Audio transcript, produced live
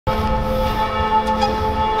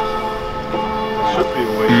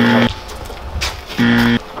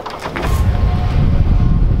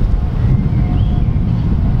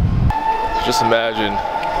Just imagine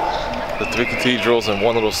the 3 cathedrals in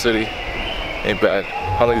one little city. Ain't bad.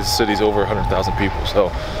 I think this city's over 100,000 people,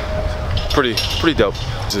 so pretty dope.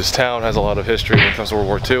 This town has a lot of history when it comes to World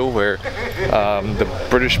War II, where the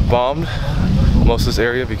British bombed most of this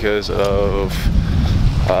area because of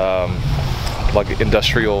like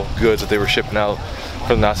industrial goods that they were shipping out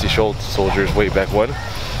from the Nazi soldiers way back when.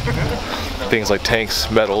 Things like tanks,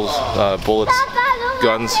 metals, bullets,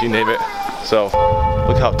 guns, you name it. So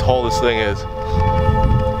look how tall this thing is.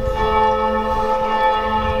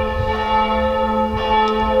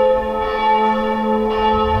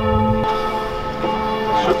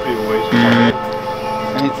 Should be ways to come in.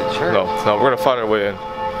 And it's a church. No, we're gonna find our way in. Yeah,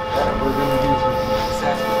 we're gonna do some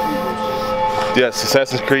Assassin's Creed. Yes,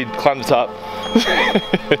 Assassin's Creed, climb the top.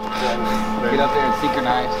 Get up there and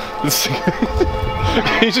synchronize.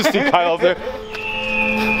 You just see Kyle up there.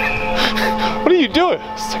 What are you doing?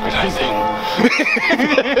 Synchronizing.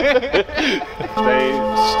 They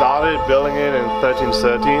started building it in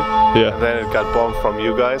 1313. Yeah. And then it got bombed from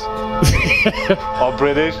you guys. Or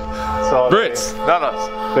British. So Brits, not us.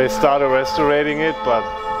 They started restorating it, but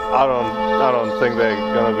I don't think they're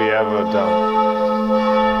gonna be ever done.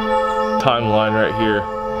 Timeline right here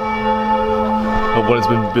of when it's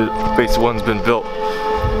been built. Phase 1's been built.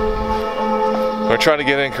 We're trying to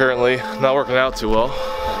get in currently. Not working out too well.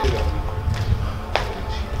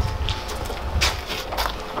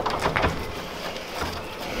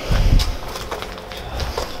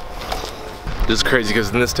 This is crazy because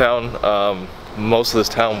in this town, most of this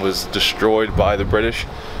town was destroyed by the British,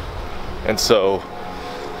 and so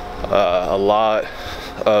a lot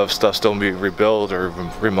of stuff still being rebuilt or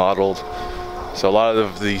remodeled. So a lot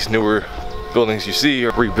of these newer buildings you see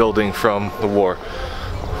are rebuilding from the war,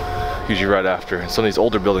 usually right after. And some of these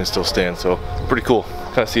older buildings still stand, so pretty cool.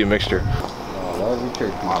 Kind of see a mixture. I love your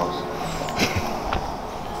church models.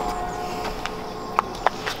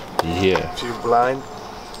 Yeah. If you're blind,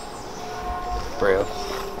 Braille.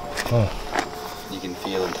 Oh. You can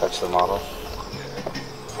feel and touch the model.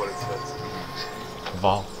 what it says.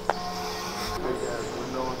 Vol.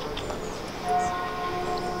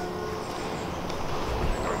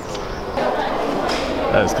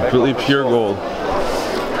 That is completely pure gold.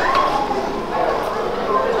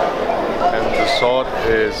 And the sword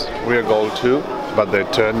is real gold too, but they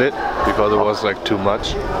turned it because it was like too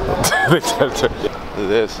much. Look at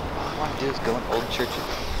this. All I want to do is go in old churches.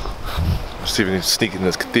 See if we can sneak in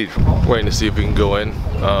this cathedral. Waiting to see if we can go in.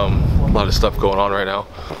 A lot of stuff going on right now.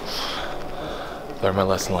 Learned my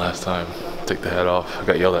lesson last time. Take the head off. I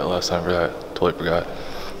got yelled at last time for that. Totally forgot.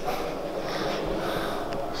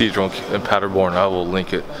 Cathedral in Paderborn. I will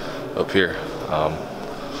link it up here.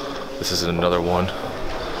 This is another one.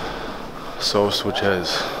 Soest, which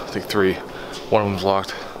has I think 3. One of them's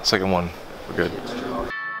locked. Second one, we're good.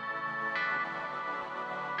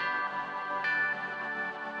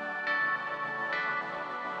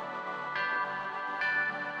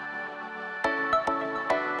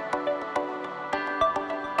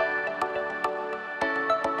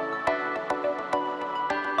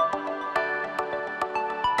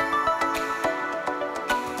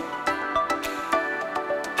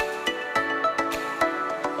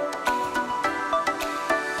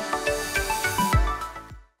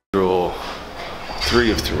 Rule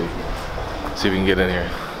 3 of 3. See if we can get in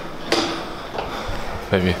here.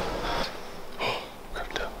 Maybe.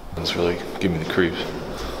 Crypto. That's really giving me the creeps.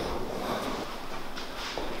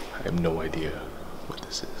 I have no idea what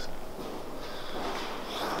this is.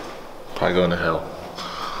 Probably going to hell.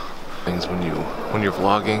 Things when you're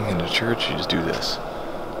vlogging in a church, you just do this.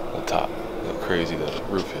 On the top. Look how crazy the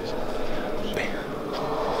roof is.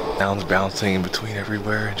 Sounds bouncing in between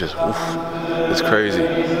everywhere, just woof. It's crazy.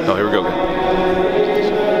 Oh, here we go.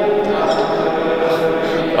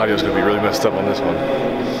 Audio's gonna be really messed up on this one.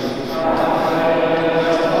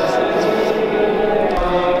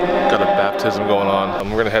 Got a baptism going on.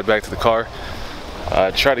 We're gonna head back to the car.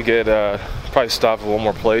 Try to get, probably stop at one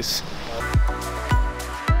more place.